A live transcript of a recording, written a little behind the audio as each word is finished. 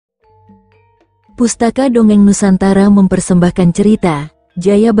Pustaka Dongeng Nusantara mempersembahkan cerita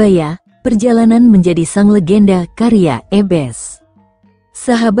Jayabaya, Perjalanan Menjadi Sang Legenda karya Ebes.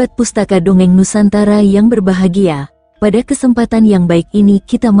 Sahabat Pustaka Dongeng Nusantara yang berbahagia, pada kesempatan yang baik ini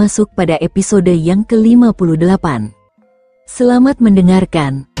kita masuk pada episode yang ke-58. Selamat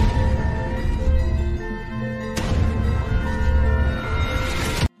mendengarkan.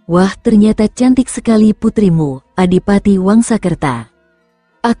 Wah, ternyata cantik sekali putrimu, Adipati Wangsakerta.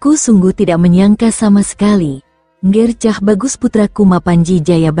 Aku sungguh tidak menyangka sama sekali. Ngger bagus putraku Mapanji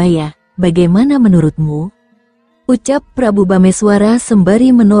Jayabaya, bagaimana menurutmu? Ucap Prabu Bameswara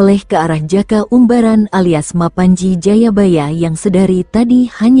sembari menoleh ke arah Jaka Umbaran alias Mapanji Jayabaya yang sedari tadi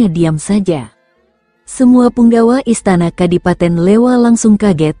hanya diam saja. Semua punggawa istana Kadipaten Lewa langsung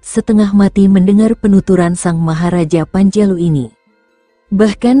kaget setengah mati mendengar penuturan sang Maharaja Panjalu ini.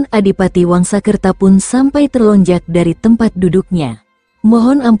 Bahkan Adipati Wangsakerta pun sampai terlonjak dari tempat duduknya.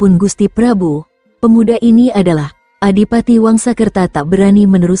 Mohon ampun Gusti Prabu, pemuda ini adalah Adipati Wangsakerta tak berani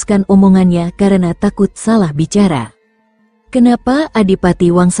meneruskan omongannya karena takut salah bicara. Kenapa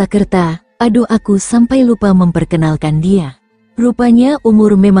Adipati Wangsakerta? Aduh, aku sampai lupa memperkenalkan dia. Rupanya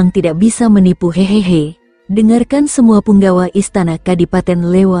umur memang tidak bisa menipu, hehehe. Dengarkan semua punggawa istana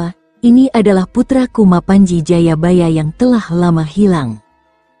Kadipaten Lewa, ini adalah putraku Mapanji Jayabaya yang telah lama hilang.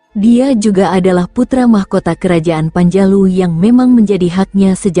 Dia juga adalah putra mahkota Kerajaan Panjalu yang memang menjadi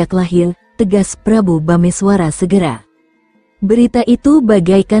haknya sejak lahir, tegas Prabu Bameswara segera. Berita itu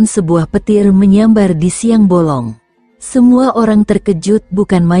bagaikan sebuah petir menyambar di siang bolong. Semua orang terkejut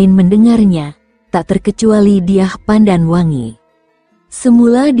bukan main mendengarnya, tak terkecuali Dyah Pandanwangi.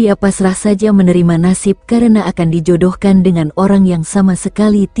 Semula dia pasrah saja menerima nasib karena akan dijodohkan dengan orang yang sama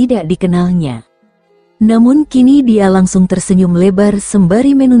sekali tidak dikenalnya. Namun kini dia langsung tersenyum lebar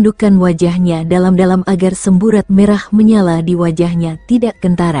sembari menundukkan wajahnya dalam-dalam agar semburat merah menyala di wajahnya tidak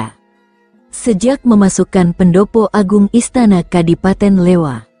kentara. Sejak memasukkan pendopo agung istana Kadipaten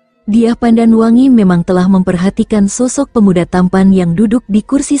Lewa, Dyah Pandanwangi memang telah memperhatikan sosok pemuda tampan yang duduk di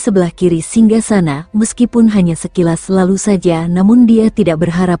kursi sebelah kiri singgasana meskipun hanya sekilas lalu saja, namun dia tidak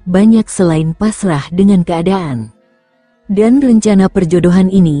berharap banyak selain pasrah dengan keadaan. Dan rencana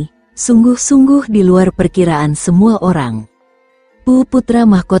perjodohan ini sungguh-sungguh di luar perkiraan semua orang. Putra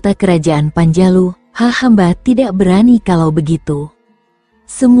mahkota Kerajaan Panjalu, hamba tidak berani kalau begitu.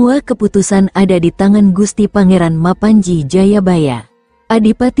 Semua keputusan ada di tangan Gusti Pangeran Mapanji Jayabaya.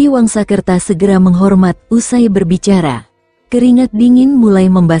 Adipati Wangsakerta segera menghormat usai berbicara. Keringat dingin mulai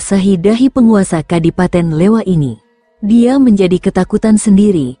membasahi dahi penguasa Kadipaten Lewa ini. Dia menjadi ketakutan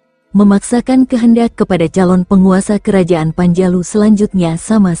sendiri, memaksakan kehendak kepada calon penguasa Kerajaan Panjalu selanjutnya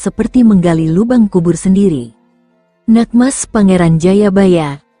sama seperti menggali lubang kubur sendiri. Nak Mas Pangeran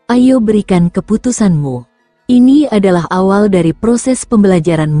Jayabaya, ayo berikan keputusanmu. Ini adalah awal dari proses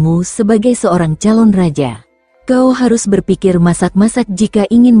pembelajaranmu sebagai seorang calon raja. Kau harus berpikir masak-masak jika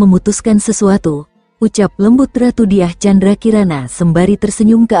ingin memutuskan sesuatu, ucap lembut Ratu Dyah Candrakirana sembari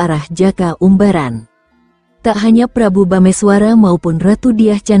tersenyum ke arah Jaka Umbaran. Tak hanya Prabu Bameswara maupun Ratu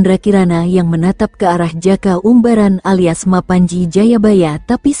Dyah Candrakirana yang menatap ke arah Jaka Umbaran alias Mapanji Jayabaya,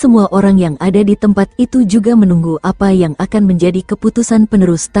 tapi semua orang yang ada di tempat itu juga menunggu apa yang akan menjadi keputusan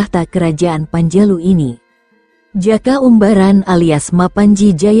penerus tahta Kerajaan Panjalu ini. Jaka Umbaran alias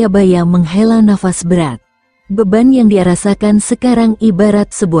Mapanji Jayabaya menghela nafas berat. Beban yang dia rasakan sekarang ibarat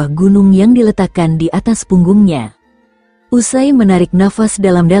sebuah gunung yang diletakkan di atas punggungnya. Usai menarik nafas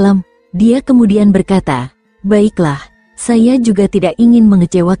dalam-dalam, dia kemudian berkata, "Baiklah, saya juga tidak ingin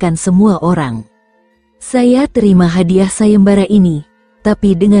mengecewakan semua orang. Saya terima hadiah sayembara ini,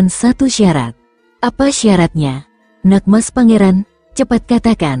 tapi dengan satu syarat." "Apa syaratnya?" "Nak Mas Pangeran, cepat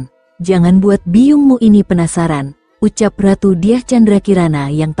katakan, jangan buat biungmu ini penasaran," ucap Ratu Dyah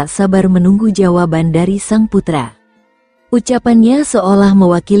Candrakirana yang tak sabar menunggu jawaban dari sang putra. Ucapannya seolah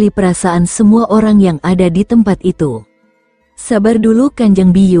mewakili perasaan semua orang yang ada di tempat itu. "Sabar dulu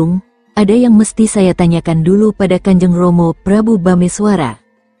Kanjeng Biyung. Ada yang mesti saya tanyakan dulu pada Kanjeng Romo Prabu Bameswara."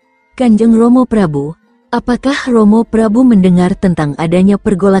 "Kanjeng Romo Prabu, apakah Romo Prabu mendengar tentang adanya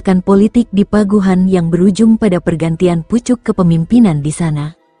pergolakan politik di Paguhan yang berujung pada pergantian pucuk kepemimpinan di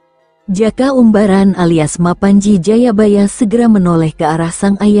sana?" Jaka Umbaran alias Mapanji Jayabaya segera menoleh ke arah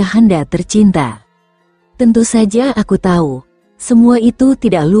sang ayahanda tercinta. "Tentu saja aku tahu. Semua itu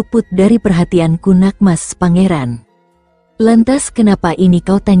tidak luput dari perhatianku Nak Mas Pangeran. Lantas kenapa ini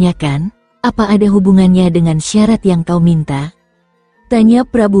kau tanyakan? Apa ada hubungannya dengan syarat yang kau minta?" tanya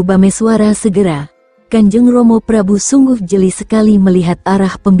Prabu Bameswara segera. "Kanjeng Romo Prabu sungguh jeli sekali melihat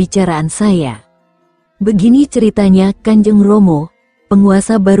arah pembicaraan saya. Begini ceritanya Kanjeng Romo,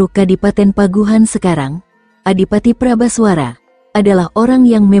 penguasa baru Kadipaten Paguhan sekarang, Adipati Prabaswara, adalah orang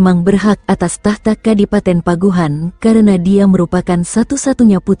yang memang berhak atas tahta Kadipaten Paguhan karena dia merupakan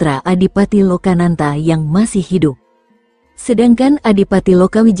satu-satunya putra Adipati Lokananta yang masih hidup. Sedangkan Adipati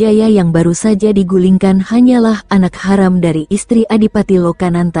Lokawijaya yang baru saja digulingkan hanyalah anak haram dari istri Adipati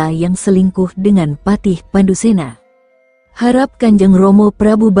Lokananta yang selingkuh dengan Patih Pandusena. Harap Kanjeng Romo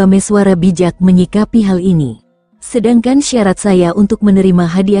Prabu Bameswara bijak menyikapi hal ini. Sedangkan syarat saya untuk menerima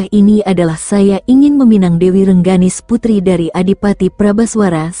hadiah ini adalah saya ingin meminang Dewi Rengganis putri dari Adipati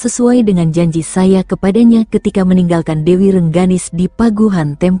Prabaswara sesuai dengan janji saya kepadanya ketika meninggalkan Dewi Rengganis di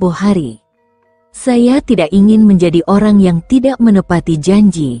Paguhan tempo hari. Saya tidak ingin menjadi orang yang tidak menepati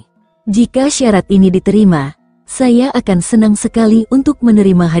janji. Jika syarat ini diterima, saya akan senang sekali untuk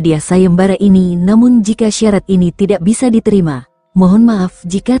menerima hadiah sayembara ini, namun jika syarat ini tidak bisa diterima, mohon maaf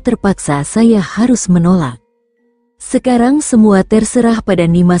jika terpaksa saya harus menolak. Sekarang semua terserah pada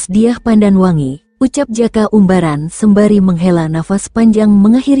Nimas Diah Pandanwangi, ucap Jaka Umbaran sembari menghela nafas panjang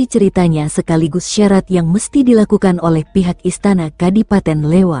mengakhiri ceritanya sekaligus syarat yang mesti dilakukan oleh pihak Istana Kadipaten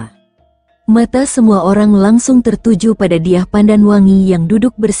Lewa. Mata semua orang langsung tertuju pada Diah Pandanwangi yang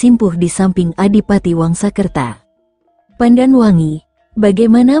duduk bersimpuh di samping Adipati Wangsakerta. Pandanwangi,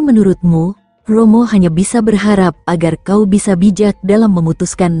 bagaimana menurutmu? Romo hanya bisa berharap agar kau bisa bijak dalam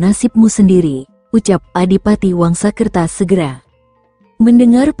memutuskan nasibmu sendiri, ucap Adipati Wangsakerta segera.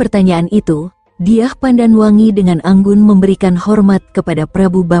 Mendengar pertanyaan itu, Diah Pandanwangi dengan anggun memberikan hormat kepada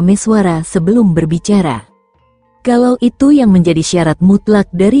Prabu Bameswara sebelum berbicara. Kalau itu yang menjadi syarat mutlak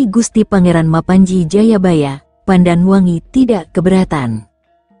dari Gusti Pangeran Mapanji Jayabaya, Pandanwangi tidak keberatan.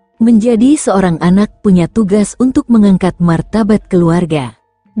 Menjadi seorang anak punya tugas untuk mengangkat martabat keluarga.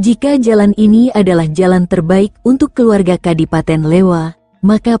 Jika jalan ini adalah jalan terbaik untuk keluarga Kadipaten Lewa,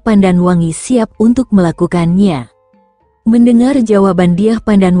 maka Pandanwangi siap untuk melakukannya. Mendengar jawaban Diah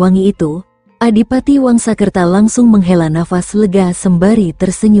Pandanwangi itu, Adipati Wangsakerta langsung menghela nafas lega sembari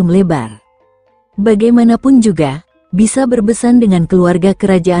tersenyum lebar. Bagaimanapun juga, bisa berbesan dengan keluarga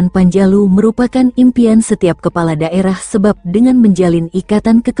Kerajaan Panjalu merupakan impian setiap kepala daerah sebab dengan menjalin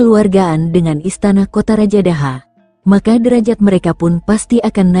ikatan kekeluargaan dengan Istana Kota Raja Daha, maka derajat mereka pun pasti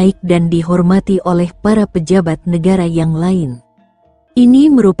akan naik dan dihormati oleh para pejabat negara yang lain.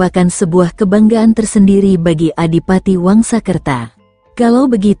 Ini merupakan sebuah kebanggaan tersendiri bagi Adipati Wangsakerta. Kalau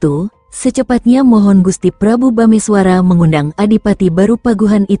begitu, secepatnya mohon Gusti Prabu Bameswara mengundang Adipati baru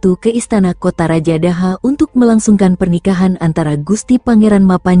Paguhan itu ke Istana Kota Raja Daha untuk melangsungkan pernikahan antara Gusti Pangeran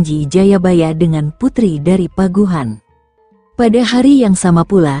Mapanji Jayabaya dengan putri dari Paguhan. Pada hari yang sama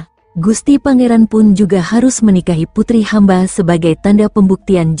pula, Gusti Pangeran pun juga harus menikahi putri hamba sebagai tanda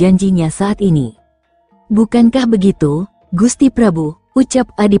pembuktian janjinya saat ini. Bukankah begitu, Gusti Prabu?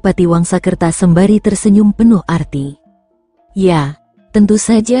 Ucap Adipati Wangsakerta sembari tersenyum penuh arti. Ya, tentu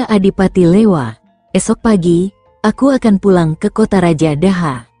saja Adipati Lewa. Esok pagi, aku akan pulang ke Kota Raja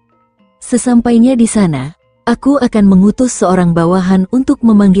Daha. Sesampainya di sana, aku akan mengutus seorang bawahan untuk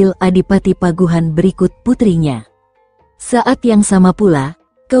memanggil Adipati Paguhan berikut putrinya. Saat yang sama pula,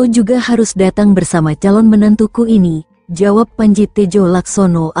 kau juga harus datang bersama calon menantuku ini, jawab Panji Tejo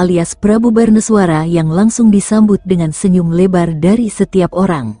Laksono alias Prabu Bameswara yang langsung disambut dengan senyum lebar dari setiap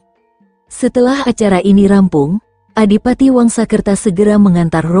orang. Setelah acara ini rampung, Adipati Wangsakerta segera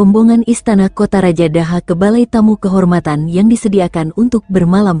mengantar rombongan Istana Kota Raja Daha ke balai tamu kehormatan yang disediakan untuk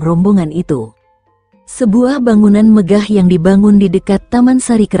bermalam rombongan itu. Sebuah bangunan megah yang dibangun di dekat Taman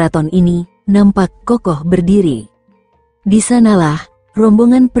Sari Keraton ini, nampak kokoh berdiri. Di sanalah,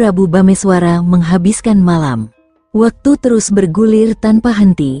 rombongan Prabu Bameswara menghabiskan malam. Waktu terus bergulir tanpa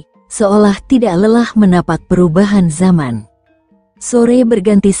henti, seolah tidak lelah menapak perubahan zaman. Sore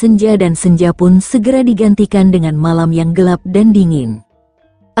berganti senja dan senja pun segera digantikan dengan malam yang gelap dan dingin.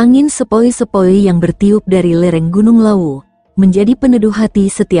 Angin sepoi-sepoi yang bertiup dari lereng Gunung Lawu, menjadi peneduh hati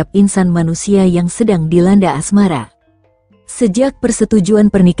setiap insan manusia yang sedang dilanda asmara. Sejak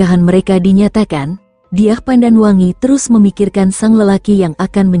persetujuan pernikahan mereka dinyatakan, Diah Pandanwangi terus memikirkan sang lelaki yang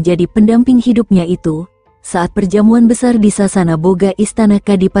akan menjadi pendamping hidupnya itu. Saat perjamuan besar di Sasana Boga Istana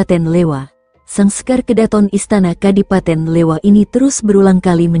Kadipaten Lewa, sang Sekar Kedaton Istana Kadipaten Lewa ini terus berulang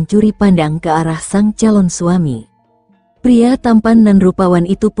kali mencuri pandang ke arah sang calon suami. Pria tampan dan rupawan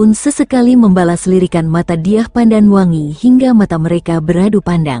itu pun sesekali membalas lirikan mata Diah Pandanwangi hingga mata mereka beradu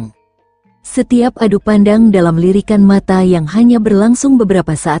pandang. Setiap adu pandang dalam lirikan mata yang hanya berlangsung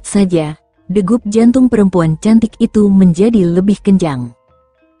beberapa saat saja, degup jantung perempuan cantik itu menjadi lebih kencang.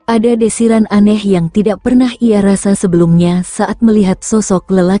 Ada desiran aneh yang tidak pernah ia rasa sebelumnya saat melihat sosok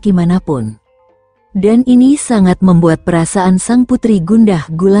lelaki manapun. Dan ini sangat membuat perasaan sang putri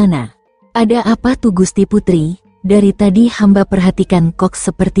gundah gulana. Ada apa tuh Gusti Putri? Dari tadi hamba perhatikan kok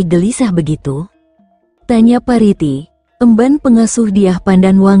seperti gelisah begitu? Tanya Pariti, emban pengasuh Diah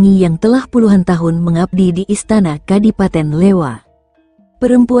Pandanwangi yang telah puluhan tahun mengabdi di Istana Kadipaten Lewa.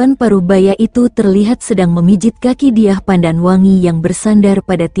 Perempuan parubaya itu terlihat sedang memijit kaki Diah Pandanwangi yang bersandar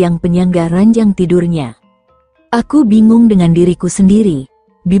pada tiang penyangga ranjang tidurnya. Aku bingung dengan diriku sendiri,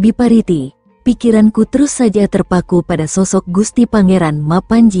 Bibi Pariti. Pikiranku terus saja terpaku pada sosok Gusti Pangeran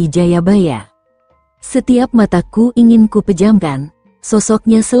Mapanji Jayabaya. Setiap mataku ingin ku pejamkan,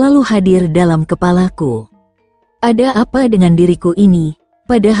 sosoknya selalu hadir dalam kepalaku. Ada apa dengan diriku ini?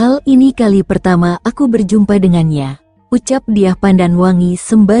 Padahal ini kali pertama aku berjumpa dengannya, ucap Diah Pandanwangi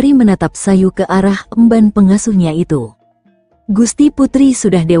sembari menatap sayu ke arah emban pengasuhnya itu. Gusti Putri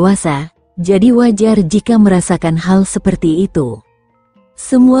sudah dewasa, jadi wajar jika merasakan hal seperti itu.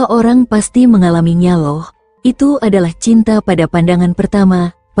 Semua orang pasti mengalaminya loh, itu adalah cinta pada pandangan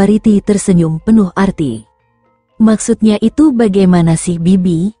pertama. Pariti tersenyum penuh arti. Maksudnya itu bagaimana sih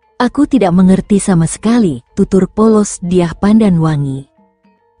Bibi? Aku tidak mengerti sama sekali, tutur polos Diah Pandanwangi.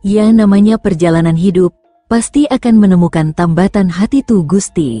 Ya namanya perjalanan hidup, pasti akan menemukan tambatan hati tuh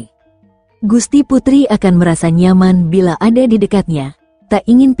Gusti. Gusti Putri akan merasa nyaman bila ada di dekatnya, tak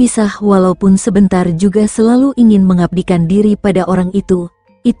ingin pisah walaupun sebentar juga selalu ingin mengabdikan diri pada orang itu.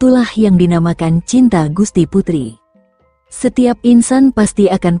 Itulah yang dinamakan cinta Gusti Putri. Setiap insan pasti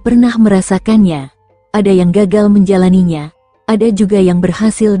akan pernah merasakannya, ada yang gagal menjalaninya, ada juga yang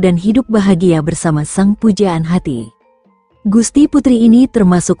berhasil dan hidup bahagia bersama sang pujaan hati. Gusti Putri ini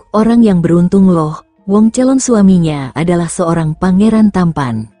termasuk orang yang beruntung loh, wong calon suaminya adalah seorang pangeran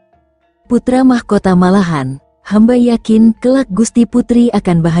tampan. Putra mahkota malahan, hamba yakin kelak Gusti Putri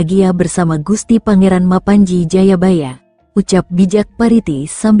akan bahagia bersama Gusti Pangeran Mapanji Jayabaya, ucap bijak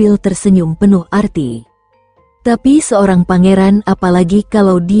Pariti sambil tersenyum penuh arti. Tapi seorang pangeran apalagi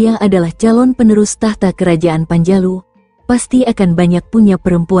kalau dia adalah calon penerus tahta Kerajaan Panjalu, pasti akan banyak punya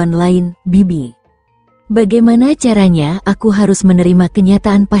perempuan lain, Bibi. Bagaimana caranya aku harus menerima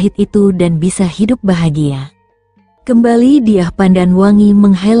kenyataan pahit itu dan bisa hidup bahagia? Kembali Diah Pandanwangi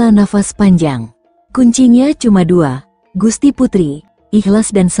menghela nafas panjang. Kuncinya cuma dua, Gusti Putri,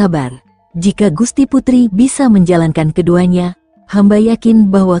 ikhlas dan sabar. Jika Gusti Putri bisa menjalankan keduanya, hamba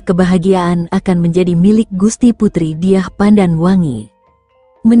yakin bahwa kebahagiaan akan menjadi milik Gusti Putri Diah Pandanwangi.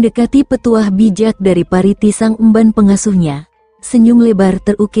 Mendekati petuah bijak dari Pariti sang emban pengasuhnya, senyum lebar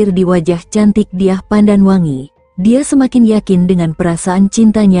terukir di wajah cantik Diah Pandanwangi. Dia semakin yakin dengan perasaan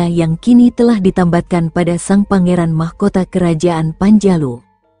cintanya yang kini telah ditambatkan pada sang pangeran mahkota Kerajaan Panjalu.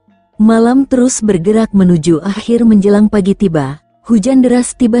 Malam terus bergerak menuju akhir menjelang pagi tiba. Hujan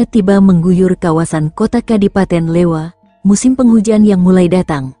deras tiba-tiba mengguyur kawasan kota Kadipaten Lewa. Musim penghujan yang mulai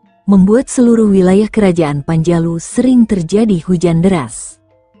datang membuat seluruh wilayah Kerajaan Panjalu sering terjadi hujan deras.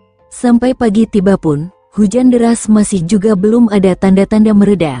 Sampai pagi tiba pun, hujan deras masih juga belum ada tanda-tanda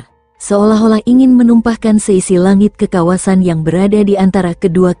mereda, seolah-olah ingin menumpahkan seisi langit ke kawasan yang berada di antara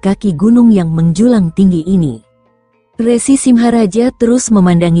kedua kaki gunung yang menjulang tinggi ini. Resi Simharaja terus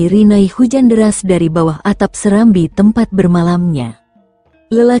memandangi rinai hujan deras dari bawah atap serambi tempat bermalamnya.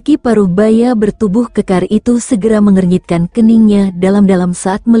 Lelaki parubaya bertubuh kekar itu segera mengernyitkan keningnya dalam-dalam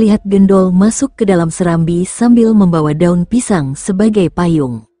saat melihat gendol masuk ke dalam serambi sambil membawa daun pisang sebagai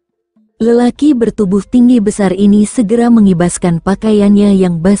payung. Lelaki bertubuh tinggi besar ini segera mengibaskan pakaiannya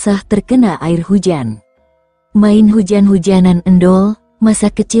yang basah terkena air hujan. Main hujan-hujanan endol,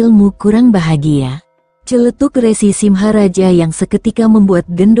 masa kecilmu kurang bahagia. Celetuk Resi Simharaja yang seketika membuat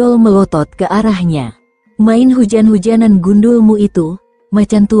gendol melotot ke arahnya. Main hujan-hujanan gundulmu itu,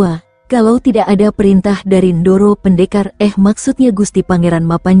 macan tua, kalau tidak ada perintah dari Ndoro Pendekar maksudnya Gusti Pangeran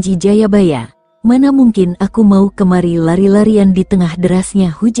Mapanji Jayabaya. Mana mungkin aku mau kemari lari-larian di tengah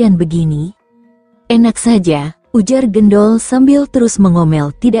derasnya hujan begini? Enak saja, ujar gendol sambil terus mengomel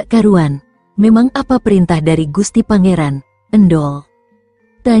tidak karuan. Memang apa perintah dari Gusti Pangeran, Endol?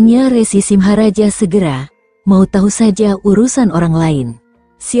 Tanya Resi Simharaja segera, mau tahu saja urusan orang lain.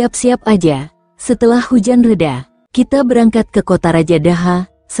 Siap-siap aja, setelah hujan reda, kita berangkat ke kota Raja Daha.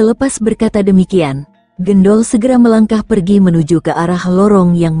 Selepas berkata demikian, gendol segera melangkah pergi menuju ke arah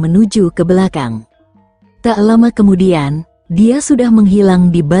lorong yang menuju ke belakang. Tak lama kemudian, dia sudah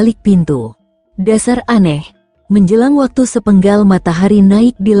menghilang di balik pintu. Dasar aneh, menjelang waktu sepenggal matahari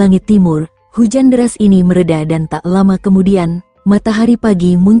naik di langit timur, hujan deras ini mereda dan tak lama kemudian, matahari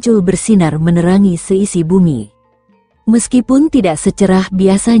pagi muncul bersinar menerangi seisi bumi. Meskipun tidak secerah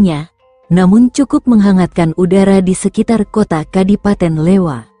biasanya, namun cukup menghangatkan udara di sekitar kota Kadipaten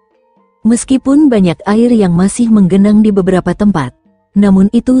Lewa. Meskipun banyak air yang masih menggenang di beberapa tempat, namun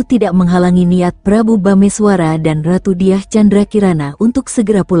itu tidak menghalangi niat Prabu Bameswara dan Ratu Diah Candrakirana untuk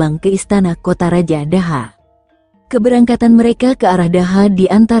segera pulang ke istana kota Raja Daha. Keberangkatan mereka ke arah Daha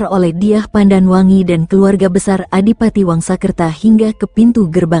diantar oleh Dyah Pandanwangi dan keluarga besar Adipati Wangsakerta hingga ke pintu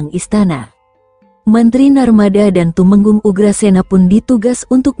gerbang istana. Mantri Narmada dan Tumenggung Ugrasena pun ditugas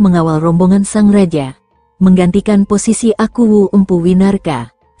untuk mengawal rombongan sang raja, menggantikan posisi Akuwu Empu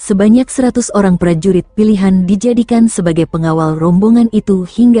Winarka. Sebanyak 100 orang prajurit pilihan dijadikan sebagai pengawal rombongan itu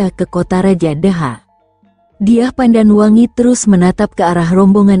hingga ke kota Raja Daha. Dyah Pandanwangi terus menatap ke arah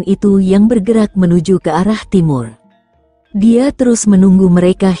rombongan itu yang bergerak menuju ke arah timur. Dia terus menunggu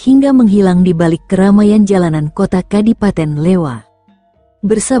mereka hingga menghilang di balik keramaian jalanan kota Kadipaten Lewa.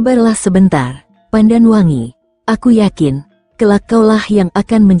 Bersabarlah sebentar, Pandanwangi. Aku yakin, kelak kaulah yang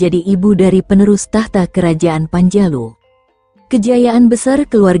akan menjadi ibu dari penerus tahta Kerajaan Panjalu. Kejayaan besar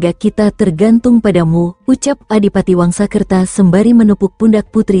keluarga kita tergantung padamu, ucap Adipati Wangsakerta sembari menepuk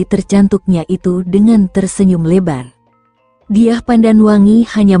pundak putri tercantiknya itu dengan tersenyum lebar. Dyah Pandanwangi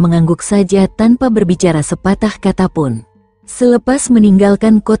hanya mengangguk saja tanpa berbicara sepatah kata pun. Selepas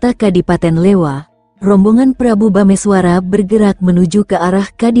meninggalkan kota Kadipaten Lewa, rombongan Prabu Bameswara bergerak menuju ke arah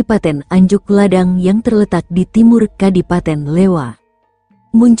Kadipaten Anjuk Ladang yang terletak di timur Kadipaten Lewa.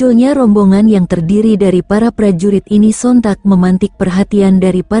 Munculnya rombongan yang terdiri dari para prajurit ini sontak memantik perhatian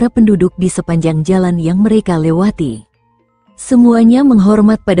dari para penduduk di sepanjang jalan yang mereka lewati. Semuanya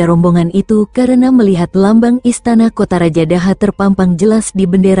menghormat pada rombongan itu karena melihat lambang istana kota Raja Daha terpampang jelas di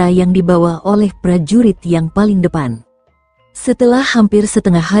bendera yang dibawa oleh prajurit yang paling depan. Setelah hampir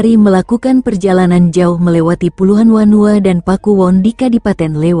setengah hari melakukan perjalanan jauh melewati puluhan wanua dan pakuwon di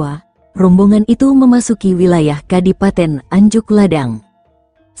Kadipaten Lewa, rombongan itu memasuki wilayah Kadipaten Anjuk Ladang.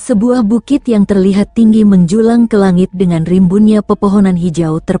 Sebuah bukit yang terlihat tinggi menjulang ke langit dengan rimbunnya pepohonan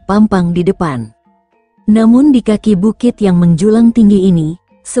hijau terpampang di depan. Namun di kaki bukit yang menjulang tinggi ini,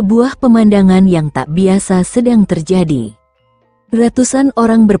 sebuah pemandangan yang tak biasa sedang terjadi. Ratusan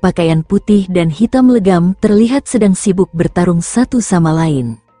orang berpakaian putih dan hitam legam terlihat sedang sibuk bertarung satu sama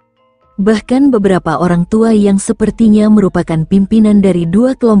lain. Bahkan beberapa orang tua yang sepertinya merupakan pimpinan dari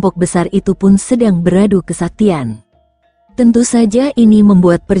dua kelompok besar itu pun sedang beradu kesaktian. Tentu saja ini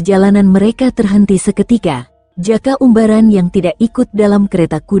membuat perjalanan mereka terhenti seketika. Jaka Umbaran yang tidak ikut dalam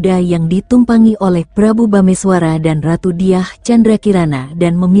kereta kuda yang ditumpangi oleh Prabu Bameswara dan Ratu Dyah Candrakirana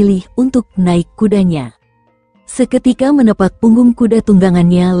dan memilih untuk naik kudanya. Seketika menepak punggung kuda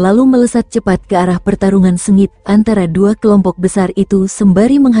tunggangannya lalu melesat cepat ke arah pertarungan sengit antara dua kelompok besar itu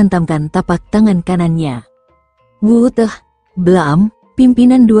sembari menghantamkan tapak tangan kanannya. Wuteh, Blam,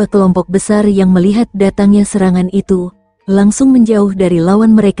 pimpinan dua kelompok besar yang melihat datangnya serangan itu, langsung menjauh dari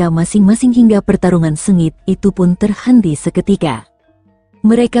lawan mereka masing-masing hingga pertarungan sengit itu pun terhenti seketika.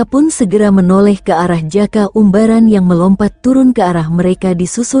 Mereka pun segera menoleh ke arah Jaka Umbaran yang melompat turun ke arah mereka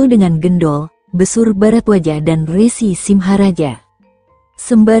disusul dengan Gendol, Besur Baratwaja dan Resi Simharaja.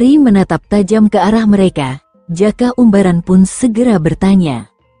 Sembari menatap tajam ke arah mereka, Jaka Umbaran pun segera bertanya,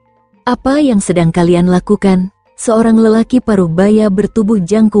 "Apa yang sedang kalian lakukan?" Seorang lelaki paruh baya bertubuh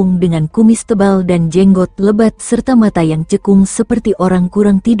jangkung dengan kumis tebal dan jenggot lebat serta mata yang cekung seperti orang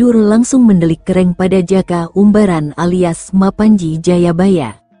kurang tidur langsung mendelik kereng pada Jaka Umbaran alias Mapanji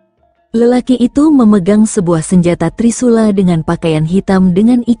Jayabaya. Lelaki itu memegang sebuah senjata trisula dengan pakaian hitam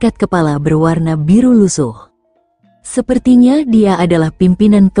dengan ikat kepala berwarna biru lusuh. Sepertinya dia adalah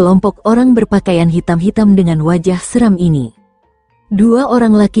pimpinan kelompok orang berpakaian hitam-hitam dengan wajah seram ini. Dua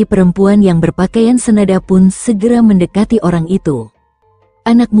orang laki perempuan yang berpakaian senada pun segera mendekati orang itu.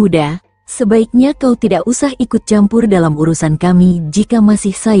 "Anak muda, sebaiknya kau tidak usah ikut campur dalam urusan kami jika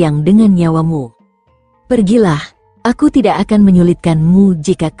masih sayang dengan nyawamu. Pergilah. Aku tidak akan menyulitkanmu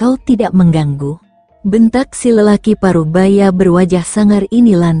jika kau tidak mengganggu," bentak si lelaki paruh baya berwajah sangar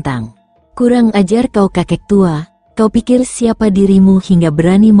ini lantang. "Kurang ajar kau kakek tua, kau pikir siapa dirimu hingga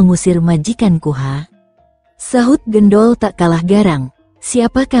berani mengusir majikanku ha?" Sahut Gendol tak kalah garang.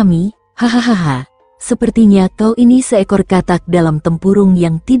 "Siapa kami? Hahaha, sepertinya kau ini seekor katak dalam tempurung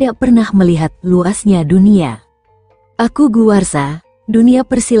yang tidak pernah melihat luasnya dunia. Aku Guwarsa. Dunia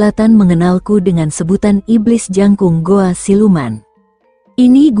persilatan mengenalku dengan sebutan iblis jangkung goa siluman.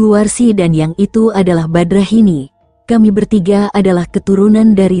 Ini Guwarsi dan yang itu adalah Badrahini. Kami bertiga adalah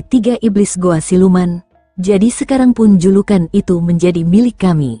keturunan dari 3 iblis goa siluman, jadi sekarang pun julukan itu menjadi milik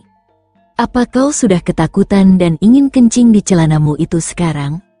kami. Apa kau sudah ketakutan dan ingin kencing di celanamu itu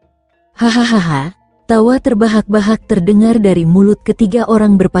sekarang?" Hahaha, tawa terbahak-bahak terdengar dari mulut ketiga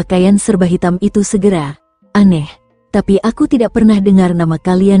orang berpakaian serba hitam itu segera. "Aneh. Tapi aku tidak pernah dengar nama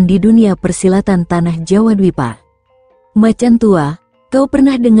kalian di dunia persilatan Tanah Jawadwipa. Macan tua, kau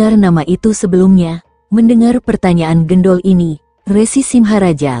pernah dengar nama itu sebelumnya?" Mendengar pertanyaan Gendol ini, Resi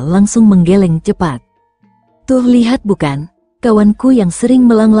Simharaja langsung menggeleng cepat. "Tuh lihat bukan, kawanku yang sering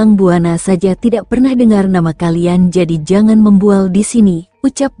melanglang buana saja tidak pernah dengar nama kalian, jadi jangan membual di sini,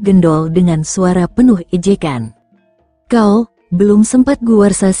 ucap Gendol dengan suara penuh ejekan. Kau, belum sempat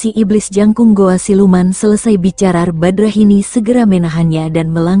guarsa si iblis jangkung goa siluman selesai bicara, Badrahini segera menahannya dan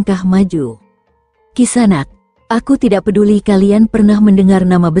melangkah maju. Kisanak, aku tidak peduli kalian pernah mendengar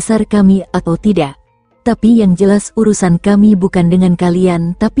nama besar kami atau tidak. Tapi yang jelas urusan kami bukan dengan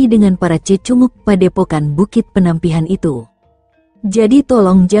kalian tapi dengan para cecunguk padepokan Bukit Penampihan itu. Jadi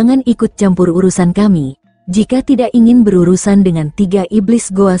tolong jangan ikut campur urusan kami, jika tidak ingin berurusan dengan 3 iblis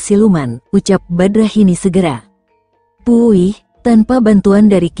goa siluman, ucap Badrahini segera. Puih, tanpa bantuan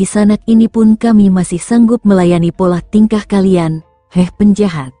dari Kisanak ini pun kami masih sanggup melayani pola tingkah kalian, heh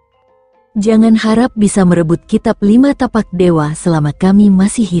penjahat. Jangan harap bisa merebut kitab 5 tapak dewa selama kami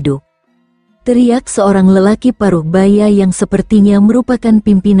masih hidup. Teriak seorang lelaki paruh baya yang sepertinya merupakan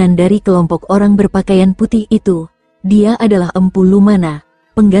pimpinan dari kelompok orang berpakaian putih itu. Dia adalah Empu Lumana,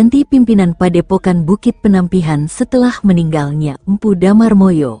 pengganti pimpinan padepokan Bukit Penampihan setelah meninggalnya Empu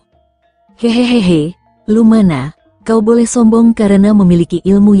Damarmoyo. Hehehehe, Lumana, kau boleh sombong karena memiliki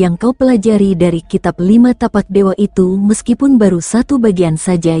ilmu yang kau pelajari dari kitab 5 tapak dewa itu meskipun baru 1 bagian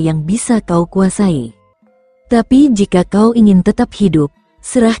saja yang bisa kau kuasai. Tapi jika kau ingin tetap hidup,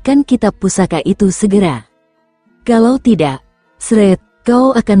 serahkan kitab pusaka itu segera. Kalau tidak, seret,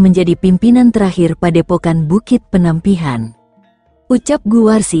 kau akan menjadi pimpinan terakhir padepokan Bukit Penampihan. Ucap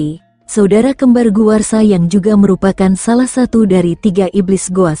Guwarsi, saudara kembar Guwarsa yang juga merupakan salah satu dari 3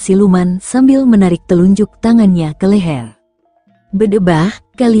 iblis goa siluman sambil menarik telunjuk tangannya ke leher. Bedebah,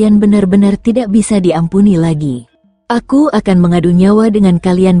 kalian benar-benar tidak bisa diampuni lagi. Aku akan mengadu nyawa dengan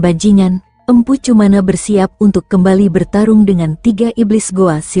kalian bajingan. Empu Cumana bersiap untuk kembali bertarung dengan 3 iblis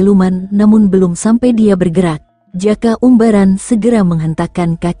goa siluman, namun belum sampai dia bergerak, Jaka Umbaran segera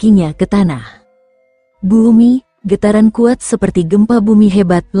menghentakkan kakinya ke tanah. Bumi, getaran kuat seperti gempa bumi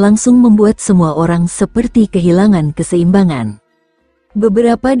hebat langsung membuat semua orang seperti kehilangan keseimbangan.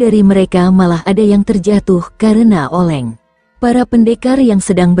 Beberapa dari mereka malah ada yang terjatuh karena oleng. Para pendekar yang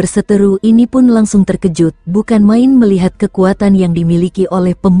sedang berseteru ini pun langsung terkejut, bukan main melihat kekuatan yang dimiliki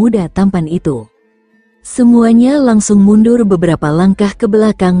oleh pemuda tampan itu. Semuanya langsung mundur beberapa langkah ke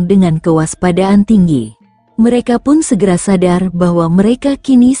belakang dengan kewaspadaan tinggi. Mereka pun segera sadar bahwa mereka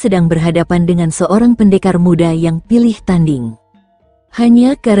kini sedang berhadapan dengan seorang pendekar muda yang pilih tanding.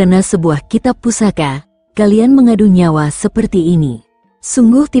 Hanya karena sebuah kitab pusaka, kalian mengadu nyawa seperti ini.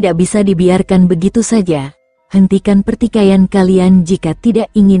 Sungguh tidak bisa dibiarkan begitu saja. Hentikan pertikaian kalian jika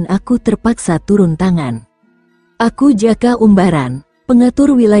tidak ingin aku terpaksa turun tangan. Aku Jaka Umbaran,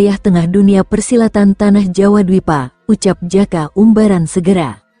 pengatur wilayah tengah dunia persilatan Tanah Jawadwipa, ucap Jaka Umbaran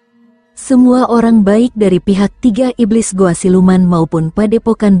segera. Semua orang baik dari pihak 3 iblis goa siluman maupun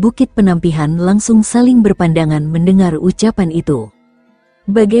padepokan Bukit Penampihan langsung saling berpandangan mendengar ucapan itu.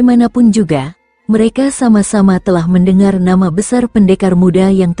 Bagaimanapun juga, mereka sama-sama telah mendengar nama besar pendekar muda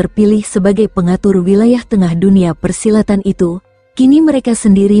yang terpilih sebagai pengatur wilayah tengah dunia persilatan itu. Kini mereka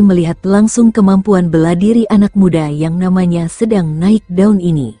sendiri melihat langsung kemampuan bela diri anak muda yang namanya sedang naik daun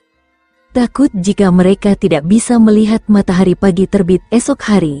ini. Takut jika mereka tidak bisa melihat matahari pagi terbit esok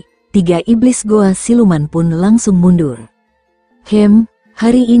hari, 3 iblis goa siluman pun langsung mundur.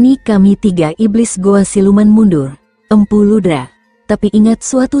 Hari ini kami 3 iblis goa siluman mundur, Empu Ludra. Tapi ingat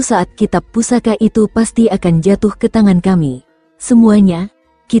suatu saat kitab pusaka itu pasti akan jatuh ke tangan kami. Semuanya,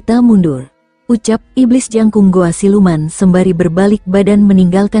 kita mundur. Ucap iblis jangkung goa siluman sembari berbalik badan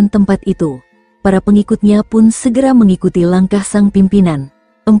meninggalkan tempat itu. Para pengikutnya pun segera mengikuti langkah sang pimpinan,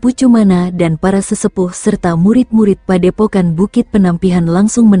 Empu Cumana dan para sesepuh serta murid-murid padepokan Bukit Penampihan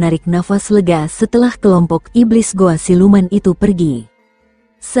langsung menarik nafas lega setelah kelompok iblis goa siluman itu pergi.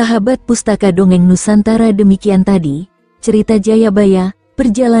 Sahabat pustaka dongeng Nusantara, demikian tadi cerita Jayabaya,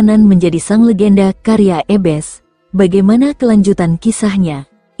 Perjalanan menjadi sang legenda karya Ebes. Bagaimana kelanjutan kisahnya?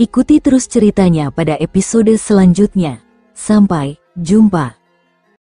 Ikuti terus ceritanya pada episode selanjutnya. Sampai jumpa.